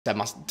I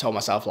told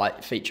myself,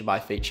 like, feature by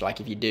feature, like,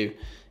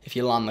 if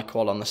you land the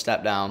quad on the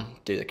step down,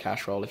 do the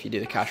cash roll. If you do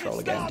the cash roll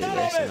again, do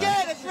this. And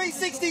again, a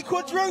 360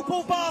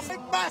 quadruple bar,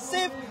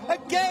 massive,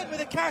 again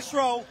with a cash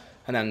roll.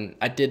 And then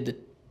I did the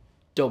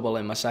double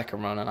in my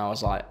second run, and I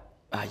was like,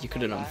 you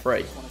could have done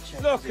 3.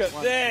 Look at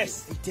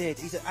this. He did.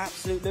 He's an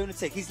absolute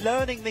lunatic. He's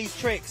learning these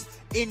tricks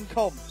in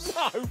comps.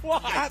 No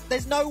way.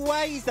 There's no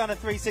way he's done a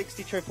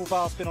 360 triple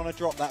bar spin on a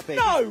drop that big.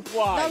 No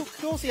way. No, of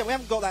course he hasn't. We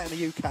haven't got that in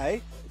the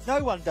UK.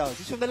 No one does.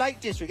 He's from the Lake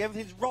District.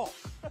 Everything's rock.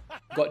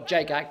 Got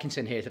Jake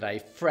Atkinson here today,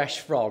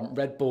 fresh from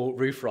Red Bull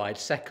Roof Ride,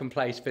 second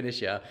place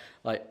finisher.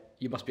 Like,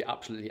 you must be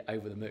absolutely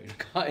over the moon.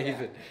 Can't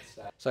even.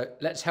 So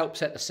let's help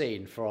set the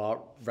scene for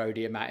our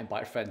roadie and mountain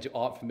bike friends who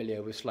aren't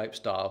familiar with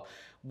slopestyle.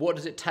 What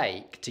does it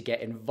take to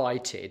get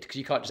invited? Because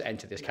you can't just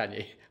enter this, can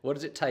you? What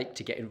does it take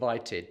to get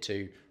invited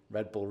to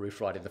Red Bull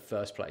Roof Ride in the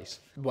first place?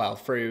 Well,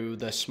 through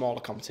the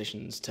smaller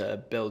competitions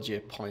to build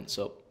your points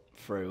up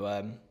through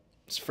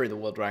the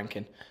world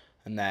ranking.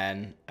 And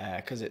then,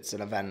 because it's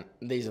an event,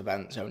 these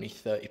events, only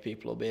 30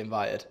 people will be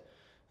invited.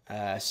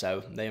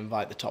 So they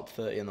invite the top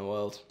 30 in the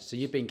world. So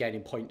you've been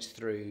gaining points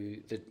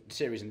through the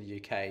series in the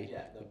UK,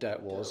 the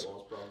Dirt Wars,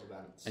 bronze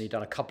events. and you've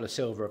done a couple of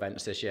silver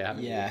events this year,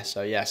 haven't you? Yeah,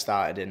 so yeah,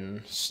 started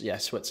in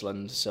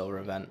Switzerland, silver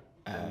event.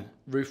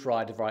 Roof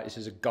Ride, right, this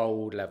is a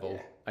gold level,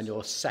 and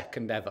you're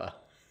second ever.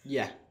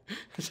 Yeah.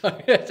 So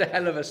it's a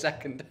hell of a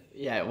second.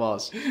 Yeah, it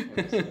was.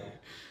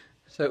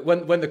 So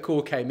when the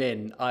call came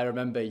in, I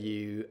remember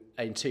you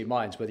in two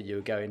minds whether you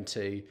were going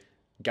to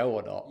go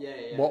or not.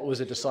 Yeah. What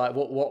was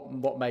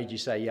what made you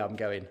say, yeah, I'm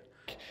going?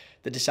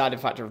 The deciding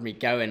factor of me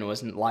going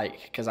wasn't like,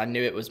 because I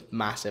knew it was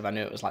massive, I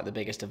knew it was like the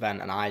biggest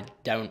event, and I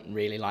don't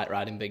really like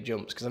riding big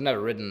jumps because I've never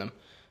ridden them,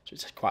 so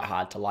it's quite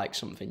hard to like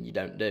something you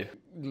don't do.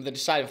 The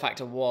deciding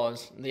factor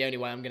was the only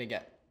way I'm going to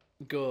get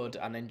good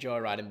and enjoy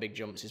riding big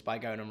jumps is by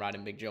going and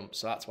riding big jumps,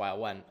 so that's why I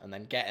went. And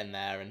then getting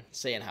there and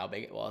seeing how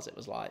big it was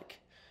like,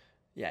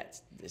 yeah,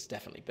 it's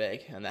definitely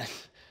big. And then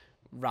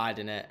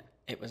riding it,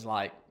 it was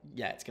like,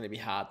 yeah, it's going to be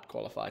hard to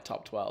qualify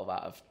top 12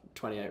 out of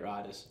 28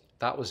 riders.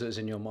 That was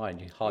in your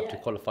mind, hard to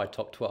qualify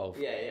top 12?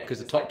 Yeah. Because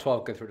the top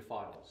 12 go through to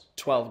finals.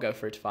 12 go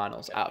through to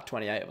finals. Out of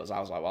 28 of us, I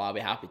was like, well, I'll be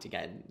happy to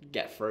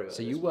get through.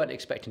 So you weren't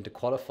expecting to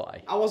qualify?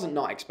 I wasn't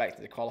not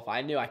expecting to qualify.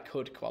 I knew I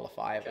could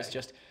qualify. It was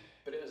just,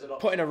 but it was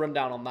putting a run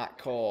down on that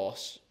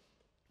course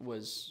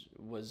was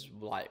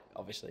like,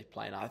 obviously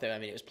playing. I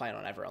mean, it was playing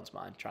on everyone's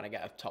mind, trying to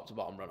get a top to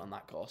bottom run on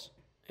that course.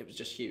 It was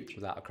just huge.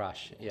 Without a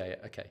crash. Yeah,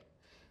 okay.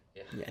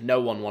 Yeah, no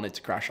one wanted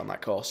to crash on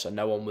that course, so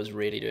no one was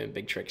really doing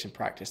big tricks in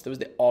practice. There was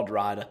the odd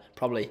rider,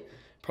 probably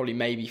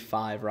maybe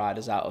 5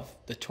 riders out of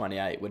the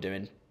 28 were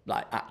doing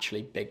like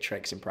actually big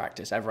tricks in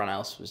practice. Everyone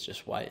else was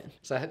just waiting.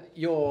 So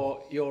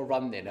your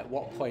run then, at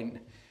what point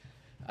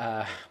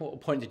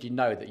did you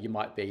know that you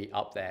might be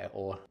up there?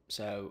 Or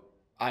so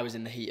I was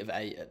in the heat of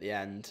 8 at the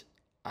end,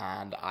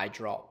 and I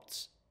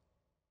dropped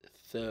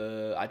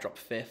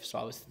 5th, so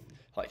I was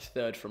like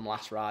 3rd from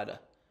last rider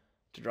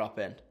to drop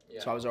in.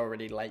 So I was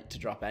already late to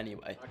drop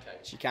anyway. Okay.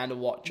 So you kind of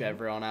watch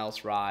everyone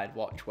else ride,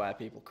 watch where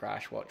people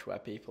crash,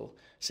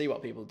 see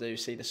what people do,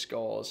 see the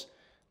scores.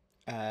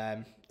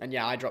 And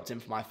yeah, I dropped in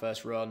for my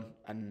first run,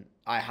 and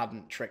I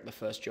hadn't tricked the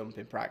first jump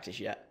in practice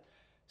yet.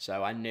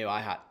 So I knew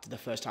the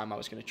first time I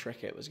was going to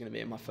trick it was going to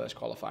be in my first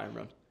qualifying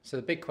run. So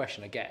the big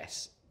question, I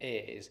guess,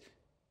 is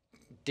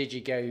did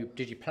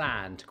you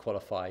plan to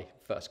qualify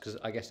first? Because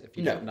I guess if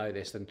you don't know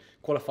this, then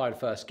qualifying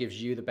first gives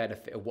you the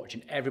benefit of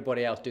watching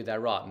everybody else do their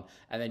run,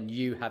 and then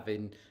you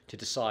having to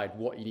decide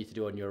what you need to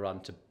do on your run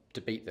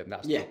to beat them.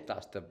 That's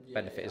the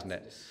benefit, isn't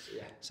it?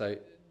 So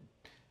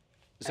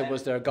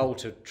was there a goal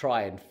to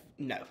try and...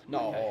 No,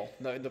 not at all.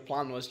 No, the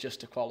plan was just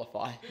to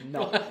qualify,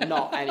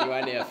 not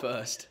anywhere near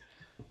first.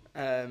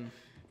 Do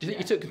you think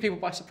you took people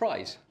by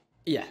surprise?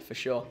 Yeah, for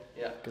sure.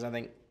 Yeah, because I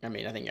think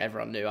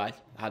everyone knew I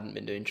hadn't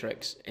been doing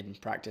tricks in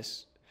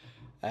practice.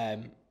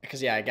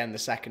 Because yeah, again, the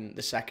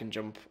second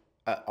jump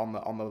on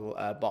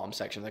the bottom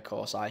section of the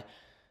course, I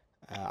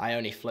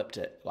only flipped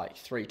it like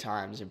 3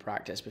 times in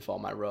practice before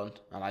my run,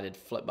 and I did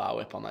flip bar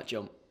whip on that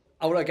jump.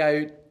 I want to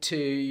go to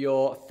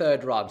your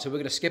 3rd run, so we're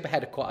going to skip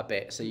ahead quite a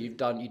bit. So you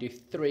do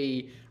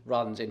 3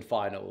 runs in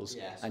finals,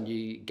 and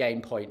you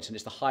gain points, and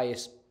it's the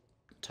highest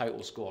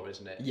total score,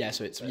 isn't it? Yeah,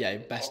 so it's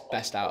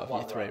best out of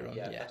your 3 runs.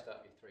 Yeah, best out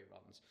of your 3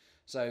 runs.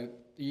 So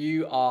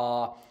you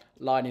are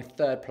lying in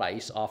 3rd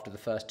place after the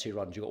first 2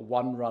 runs. You've got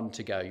 1 run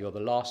to go. You're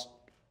the last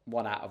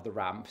one out of the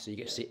ramp, so you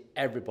get to see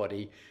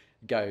everybody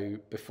go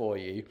before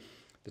you.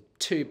 The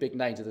 2 big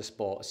names of the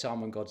sport,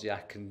 David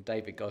Godziack and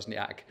David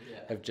Godziack,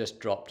 have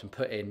just dropped and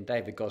put in.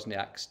 David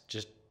Godziack's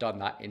just done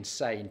that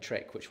insane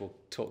trick, which we'll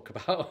talk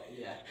about.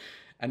 Yeah.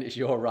 And it's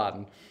your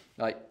run.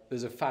 Like,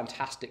 there's a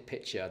fantastic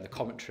picture, and the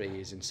commentary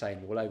is insane.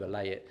 We'll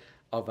overlay it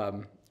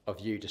of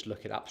you just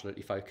looking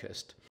absolutely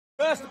focused.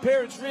 First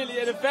appearance really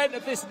an event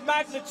of this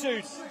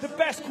magnitude. The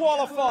best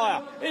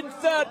qualifier in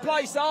 3rd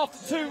place after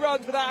 2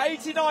 runs with that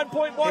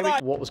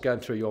 89.18. What was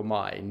going through your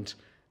mind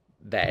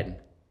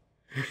then?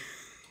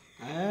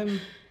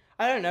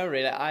 I don't know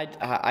really.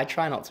 I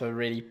try not to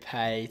really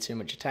pay too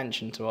much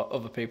attention to what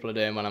other people are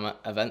doing when I'm at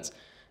events.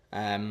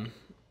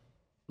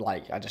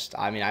 Like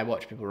I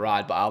watch people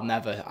ride, but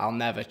I'll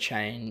never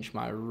change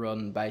my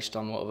run based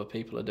on what other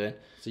people are doing.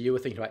 So you were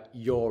thinking about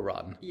your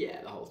run?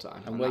 Yeah, the whole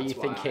time. And were you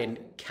thinking,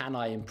 can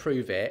I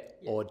improve it,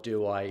 or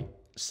do I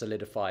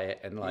solidify it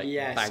and bank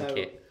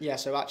it? Yeah,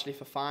 so actually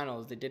for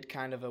finals, they did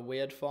kind of a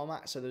weird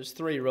format. So there's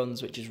 3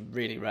 runs, which is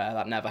really rare.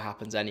 That never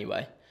happens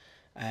anyway.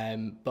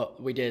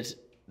 But we did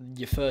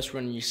your first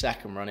run and your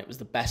second run. It was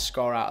the best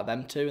score out of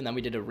them 2, and then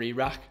we did a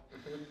re-rack.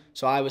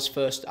 So I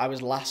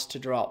was last to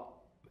drop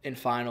in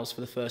finals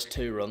for the first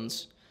 2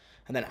 runs,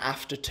 and then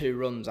after 2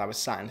 runs I was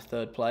sat in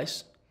 3rd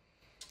place.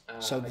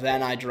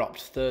 Then I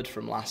dropped 3rd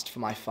from last for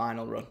my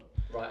final run.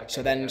 Right.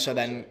 Okay, So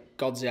then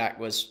Godziack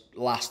was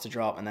last to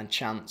drop, and then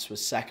Chance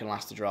was second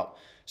last to drop.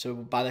 So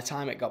by the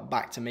time it got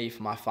back to me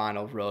for my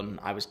final run,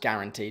 I was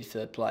guaranteed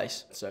 3rd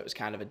place. So it was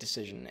kind of a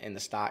decision in the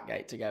start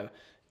gate to go,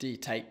 do you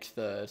take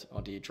 3rd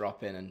or do you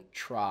drop in and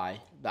try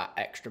that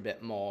extra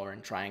bit more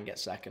and try and get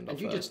 2nd or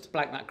And you first? just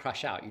blank that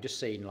crash out. You just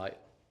seen like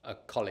a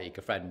colleague,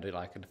 a friend,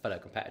 like a fellow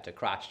competitor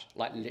crash,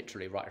 like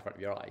literally right in front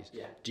of your eyes.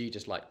 Yeah. Do you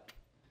just like?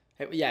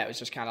 It was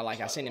just kind of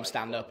like I seen him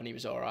stand up and he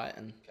was all right,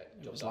 and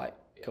it was like,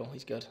 cool,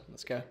 he's good,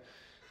 let's go.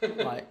 It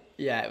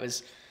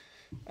was.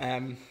 But I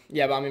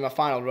mean, my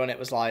final run, it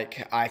was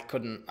like I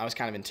was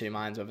kind of in 2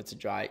 minds whether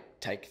to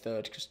take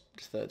 3rd, because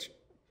 3rd's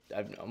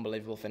an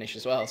unbelievable finish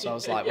as well. So I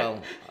was like,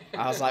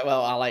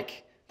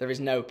 there is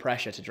no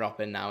pressure to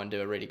drop in now and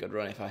do a really good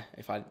run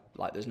if I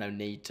there's no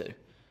need to.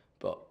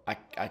 But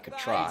I could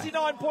try.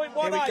 89.18.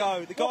 Here we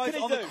go. The What guy's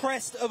can on he the do?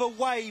 crest of a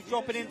wave,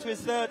 dropping into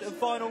his 3rd and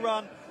final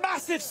run.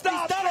 Massive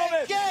start He's done from it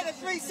him. again, a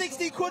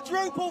 360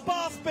 quadruple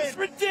bar spin. It's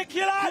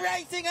ridiculous.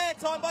 Creating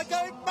airtime by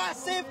going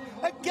massive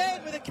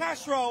again with a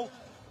cash roll.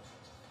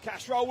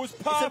 Cash roll was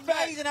It's perfect.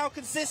 amazing how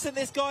consistent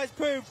this guy's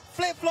proved.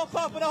 Flip flop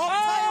up and a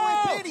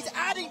hot tail whip in. He's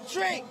adding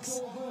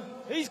tricks.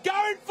 He's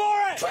going for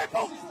it.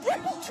 Triple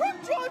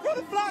truck driver on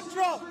a flat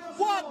drop.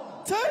 1,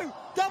 2,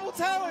 double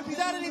tail whip. He's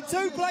added in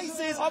 2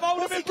 places. I'm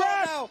holding What's my he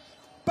got breath. now?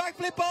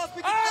 Backflip bar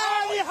spin.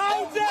 He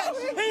holds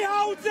it! He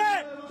holds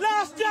it!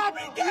 Last time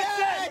he gets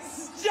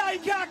Yes! it!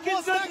 Jake Atkinson!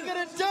 What's that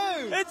going to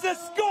do? It's a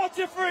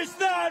scorcher for his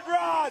 3rd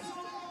run!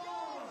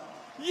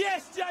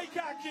 Yes, Jake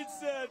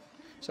Atkinson!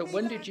 So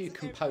when did you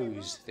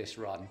compose this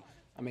run?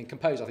 I mean,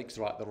 compose I think is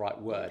the right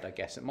word, I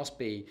guess. It must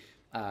be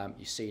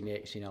you've seen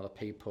it, you've seen other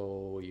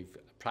people, you've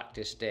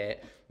practiced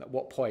it. At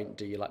what point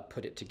do you like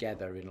put it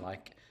together in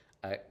like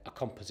a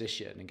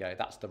composition and go,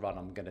 that's the run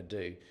I'm going to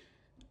do?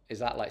 Is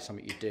that like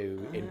something you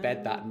do in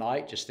bed that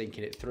night, just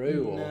thinking it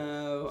through? Or?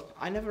 No,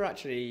 I never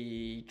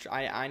actually.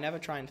 I never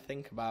try and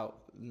think about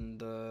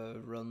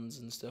the runs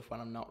and stuff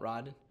when I'm not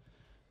riding,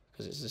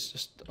 because it's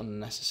just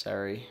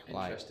unnecessary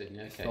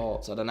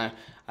thoughts. I don't know.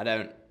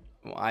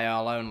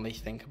 I'll only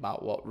think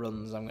about what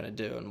runs I'm going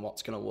to do and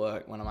what's going to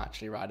work when I'm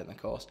actually riding the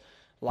course.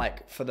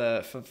 Like for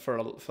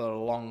a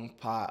long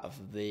part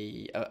of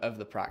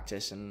the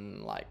practice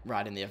and like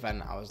riding the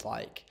event,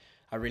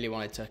 I really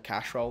wanted to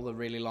cash roll the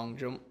really long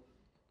jump.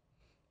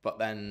 But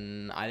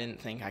then I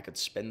didn't think I could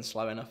spin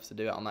slow enough to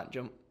do it on that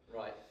jump.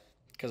 Right.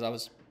 Because I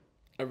was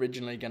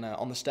originally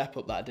on the step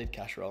up that I did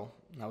cash roll,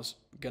 and I was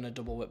going to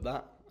double whip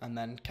that and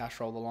then cash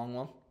roll the long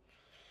one.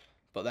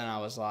 But then I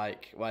was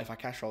like, well, if I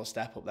cash roll a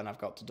step up, then I've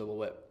got to double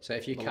whip. So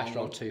if you cash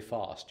roll too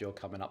fast, you're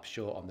coming up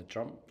short on the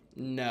jump?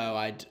 No,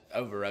 I'd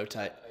over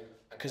rotate.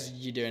 Because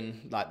you're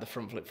doing like the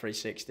front flip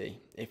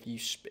 360.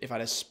 If I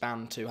just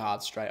span too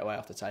hard straight away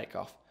off the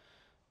takeoff,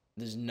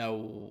 there's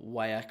no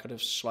way I could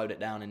have slowed it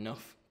down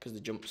enough, because the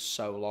jump's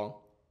so long.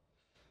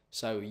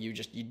 So you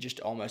just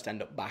almost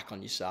end up back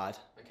on your side.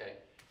 Okay.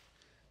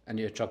 And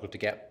you struggle to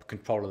get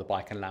control of the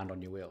bike and land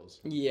on your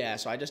wheels. Yeah,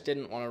 so I just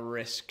didn't want to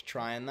risk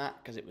trying that,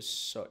 because it was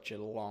such a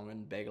long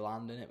and big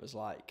landing. It was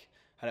like,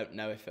 I don't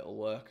know if it'll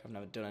work. I've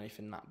never done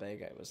anything that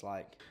big. It was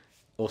like...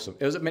 Awesome.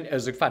 It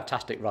was a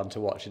fantastic run to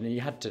watch, and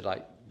you had to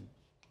like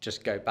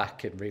just go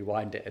back and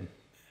rewind it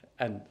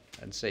and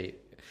see.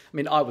 I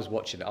mean, I was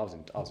watching it. I was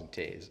in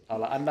tears.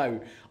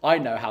 I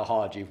know how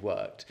hard you've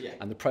worked,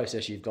 and the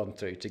process you've gone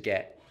through to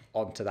get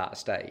onto that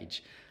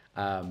stage.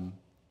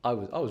 I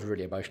was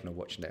really emotional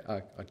watching it.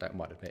 I don't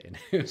mind admitting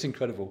it was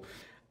incredible.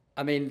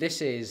 I mean,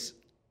 this is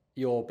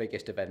your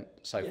biggest event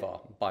so far,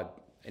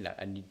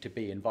 and to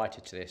be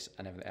invited to this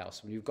and everything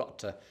else.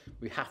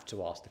 We have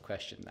to ask the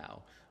question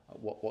now: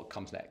 what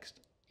comes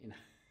next?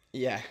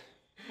 Yeah.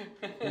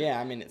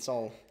 I mean, it's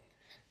all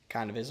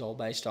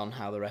based on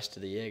how the rest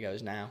of the year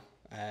goes now.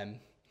 I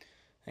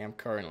think I'm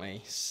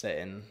currently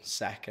sitting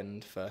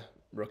 2nd for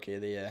Rookie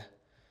of the Year.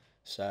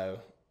 So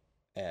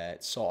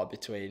it's sort of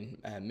between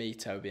me,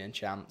 Toby and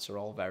Chance are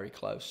all very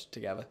close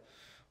together.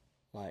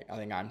 Like, I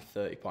think I'm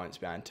 30 points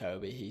behind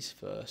Toby, he's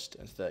 1st,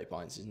 and 30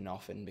 points is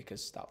nothing,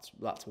 because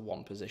that's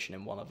one position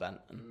in one event.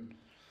 And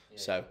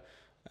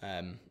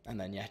and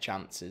then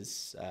Chance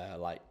is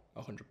like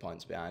 100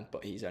 points behind,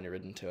 but he's only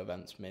ridden 2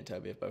 events. Me and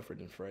Toby have both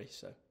ridden 3,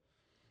 so...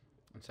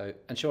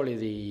 And surely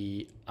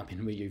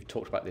you've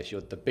talked about this.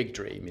 The big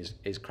dream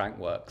is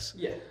Crankworks.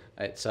 Yeah.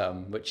 It's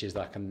which is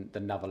like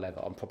another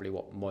level on probably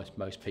what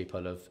most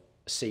people have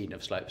seen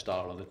of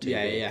Slopestyle on the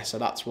TV. Yeah. So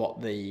that's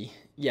what the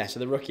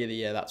rookie of the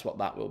year. That's what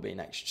that will be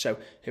next. So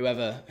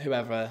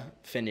whoever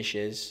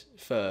finishes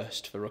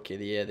first for rookie of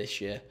the year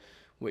this year,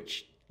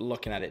 which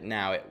looking at it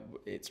now,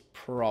 it's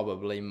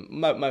probably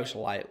most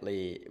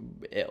likely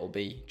it'll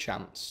be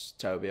Chance,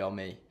 Toby, or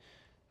me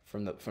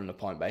from the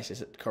point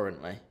basis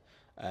currently.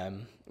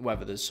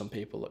 Whether there's some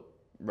people that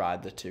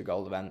ride the 2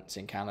 gold events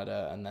in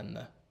Canada and then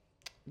the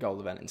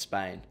gold event in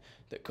Spain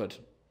that could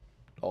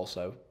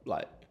also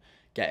like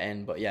get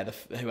in, but yeah,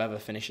 whoever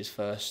finishes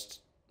first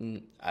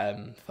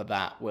for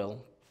that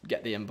will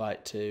get the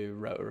invite to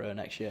Rotorua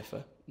next year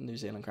for New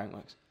Zealand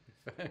Crankworks.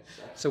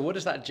 So what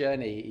does that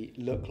journey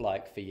look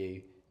like for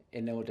you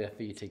in order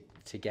for you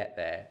to get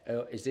there?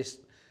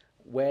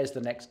 Where's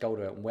the next gold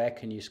event? Where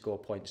can you score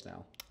points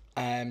now?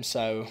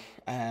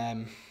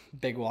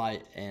 Big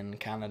White in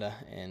Canada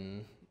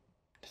in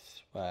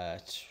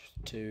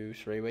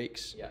 2-3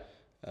 weeks. Yeah.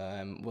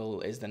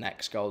 Is the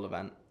next gold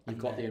event. You've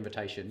got the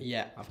invitation.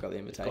 Yeah, I've got the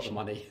invitation. Got the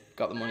money.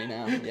 Got the money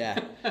now. Yeah,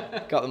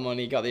 got the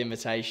money. Got the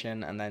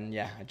invitation, and then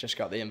I just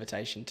got the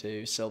invitation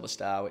to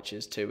Silverstar, which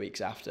is 2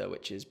 weeks after,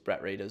 which is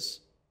Brett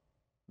Reeder's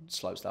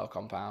Slopestyle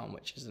compound,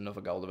 which is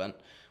another gold event,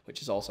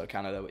 which is also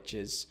Canada, which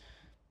is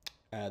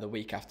the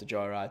week after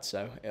Joyride.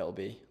 So it'll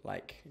be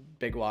like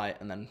Big White,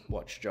 and then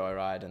watch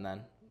Joyride, and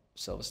then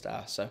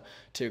Silverstar. So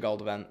 2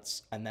 gold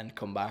events, and then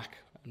come back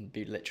and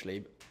be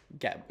literally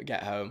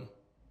get home,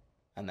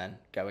 and then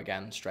go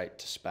again straight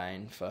to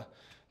Spain for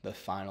the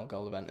final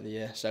gold event of the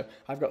year. So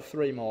I've got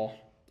 3 more,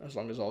 as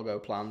long as all go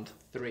planned.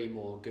 3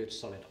 more good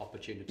solid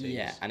opportunities.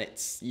 Yeah, and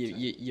it's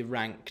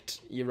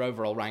your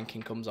overall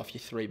ranking comes off your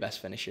 3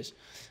 best finishes.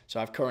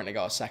 So I've currently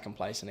got a 2nd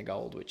place in a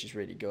gold, which is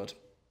really good.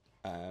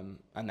 And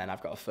then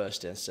I've got a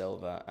 1st in a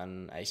silver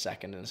and a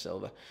 2nd in a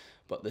silver.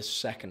 But the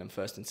 2nd and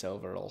 1st in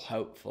silver will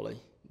hopefully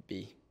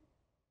be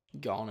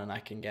gone, and I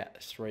can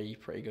get 3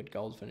 pretty good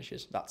gold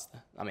finishes. That's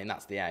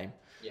the aim.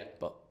 Yeah.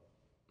 But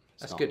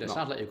that's good. It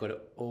sounds like you've got it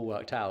all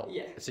worked out.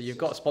 Yeah. So you've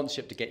got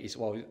sponsorship to get you.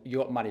 Well, you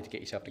got money to get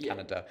yourself to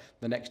Canada.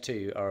 The next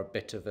 2 are a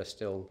bit of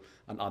still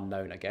an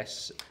unknown, I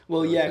guess.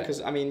 Well, yeah, because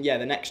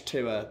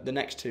the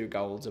next 2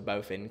 golds are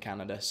both in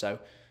Canada. So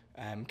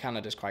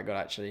Canada's quite good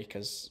actually,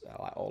 because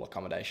like all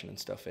accommodation and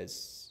stuff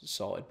is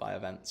sorted by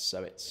events.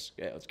 So it's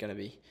going to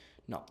be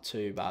not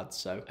too bad.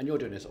 So, and you're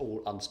doing this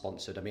all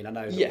unsponsored. I mean, I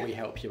know that we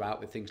help you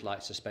out with things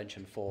like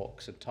suspension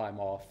forks and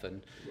time off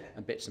and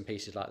bits and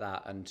pieces like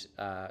that, and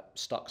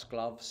stocks,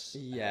 gloves.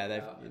 Yeah,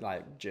 they've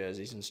like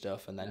jerseys and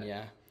stuff, and then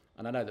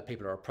And I know that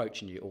people are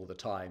approaching you all the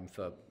time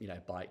for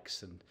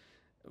bikes, and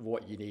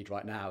what you need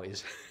right now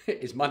is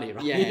money,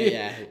 right?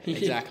 Yeah,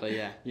 exactly.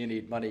 Yeah, you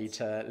need money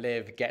to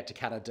live, get to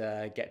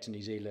Canada, get to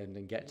New Zealand,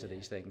 and get to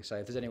these things. So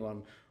if there's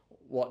anyone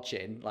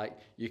watching, like,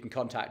 you can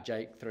contact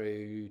Jake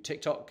through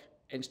TikTok,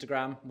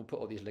 Instagram. We'll put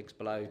all these links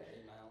below.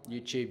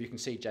 YouTube, you can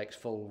see Jake's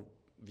full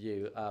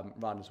view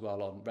run as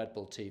well on Red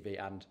Bull TV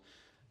and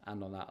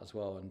on that as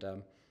well. And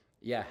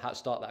how to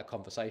start that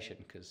conversation,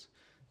 because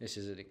this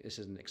is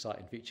an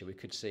exciting future. We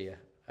could see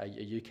a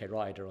UK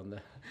rider on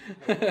the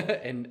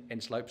in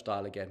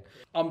Slopestyle again.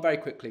 I'm very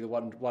quickly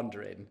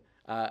wondering,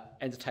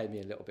 entertain me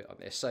a little bit on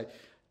this. So,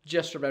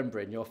 just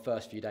remembering your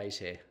first few days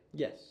here.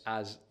 Yes.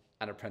 As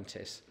an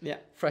apprentice. Yeah.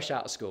 Fresh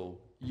out of school,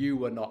 you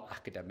were not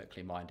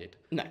academically minded.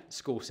 No.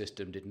 School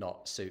system did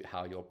not suit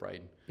how your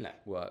brain No.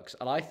 works.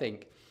 And I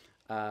think,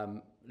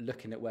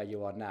 looking at where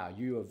you are now,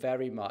 you are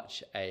very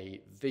much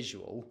a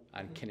visual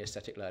and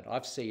kinesthetic learner.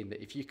 I've seen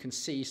that if you can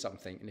see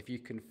something and if you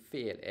can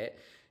feel it,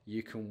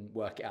 you can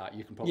work it out,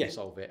 you can probably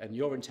solve it. And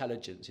your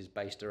intelligence is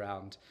based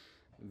around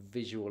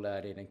visual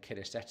learning and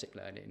kinesthetic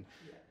learning.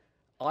 Yeah.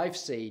 I've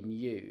seen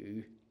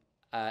you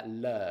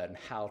learn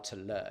how to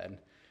learn.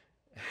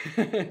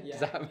 Does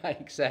that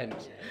make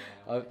sense?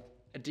 Yeah.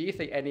 Do you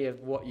think any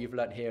of what you've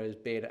learned here has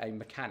been a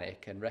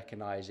mechanic and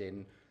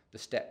recognising the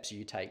steps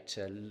you take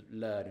to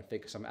learn and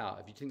figure something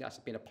out? Do you think that's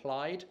been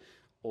applied,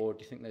 or do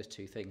you think those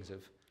 2 things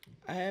have?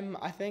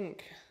 I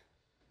think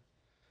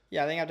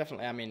I've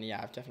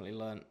definitely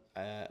learned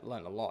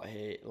a lot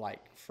here,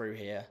 like through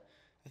here.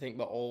 I think,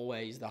 but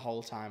always the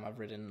whole time I've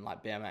ridden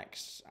like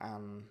BMX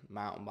and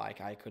mountain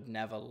bike, I could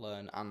never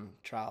learn, and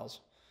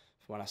trials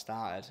from when I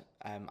started,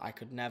 I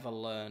could never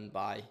learn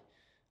by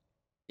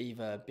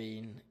either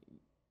being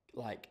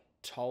like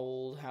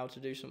told how to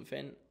do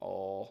something,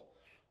 or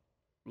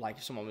like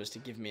if someone was to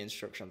give me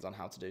instructions on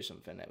how to do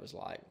something, it was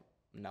like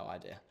no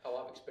idea.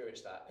 Oh, I've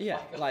experienced that.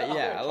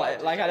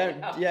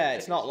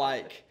 It's not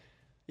like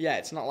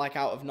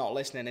out of not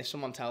listening. If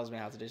someone tells me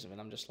how to do something,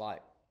 I'm just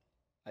like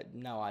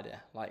no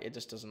idea. Like it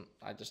just doesn't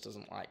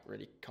like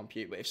really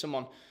compute. But if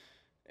someone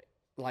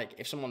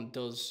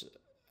does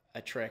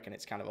a trick, and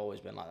it's kind of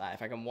always been like that,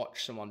 if I can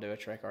watch someone do a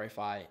trick, or if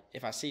I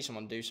see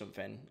someone do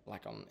something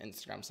like on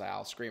Instagram, say,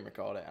 I'll screen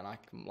record it and I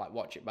can like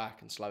watch it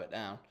back and slow it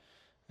down,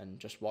 and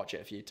just watch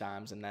it a few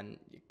times, and then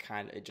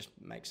it just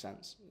makes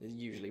sense. It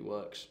usually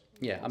works.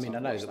 Yeah, I mean, I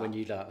know that when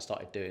you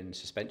started doing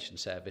suspension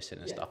servicing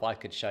and stuff, I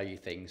could show you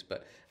things,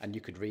 and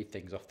you could read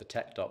things off the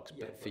tech docs.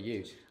 But for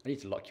you, I need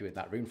to lock you in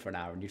that room for an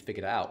hour and you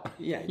figured it out.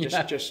 Yeah,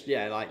 just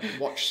like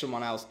watch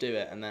someone else do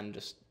it and then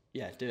just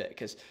do it,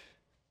 because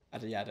I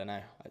don't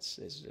know.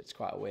 It's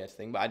quite a weird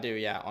thing, but I do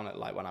on it.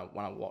 Like when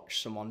I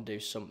watch someone do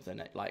something,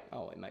 it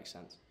makes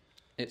sense.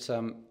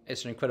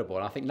 It's incredible,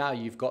 and I think now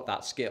you've got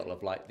that skill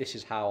of like, this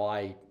is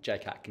how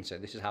Jake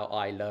Atkinson, this is how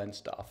I learn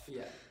stuff.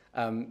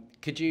 Yeah.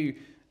 Could you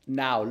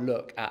now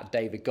look at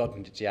David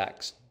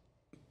Godziack's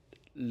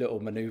little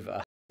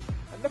manoeuvre?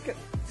 And look at,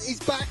 he's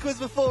backwards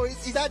before,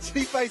 he's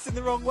actually facing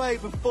the wrong way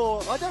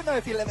before. I don't know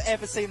if he'll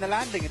ever seen the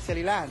landing until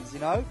he lands, you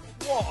know?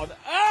 What on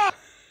earth?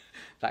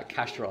 That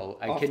cash roll,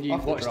 and can you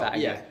watch that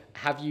again?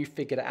 Have you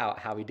figured out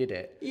how he did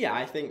it? Yeah,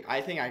 I think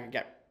I could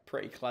get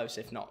pretty close,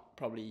 if not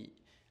probably.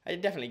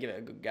 I'd definitely give it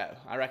a good go.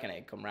 I reckon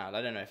it'd come round.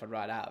 I don't know if I'd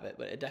ride out of it,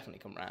 but it'd definitely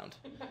come round.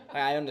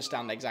 I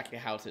understand exactly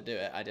how to do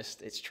it.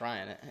 It's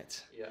trying it.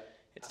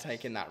 It's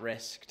taking that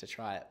risk to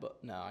try it. But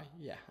no,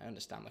 I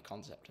understand the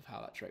concept of how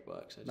that trick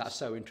works. That's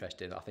so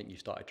interesting. I think you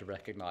started to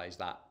recognise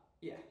that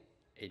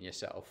in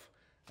yourself,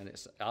 and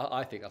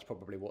I think that's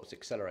probably what's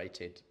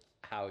accelerated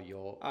how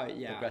you're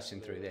progressing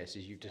through this.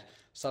 Is you just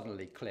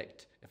suddenly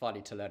clicked, if I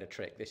need to learn a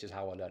trick, this is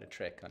how I learn a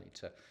trick. I need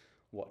to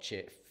watch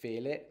it,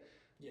 feel it,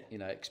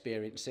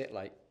 experience it.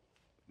 Like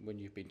when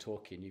you've been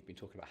talking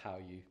about how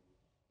you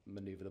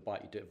manoeuvre the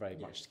bike. You do it very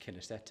much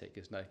kinesthetic,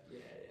 isn't it?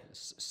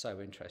 It's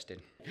so interesting.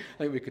 I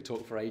think we could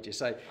talk for ages.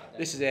 So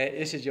this is it.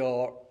 This is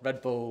your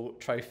Red Bull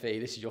trophy.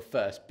 This is your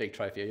first big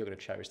trophy. You're going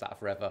to cherish that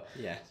forever.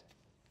 Yeah.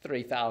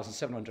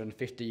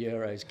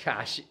 €3,750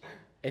 cash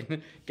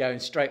in going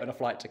straight on a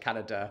flight to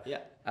Canada. Yeah.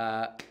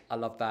 I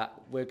love that.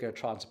 We're going to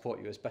try and support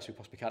you as best we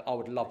possibly can. I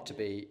would love to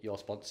be your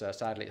sponsor.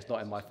 Sadly, it's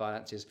not in my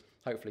finances.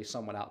 Hopefully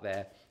someone out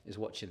there is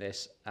watching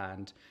this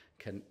and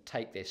can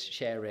take this,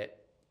 share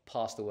it,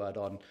 pass the word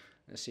on,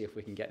 and see if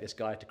we can get this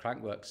guy to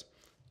Crankworks.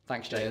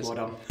 Thanks, Jay. Well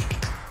done.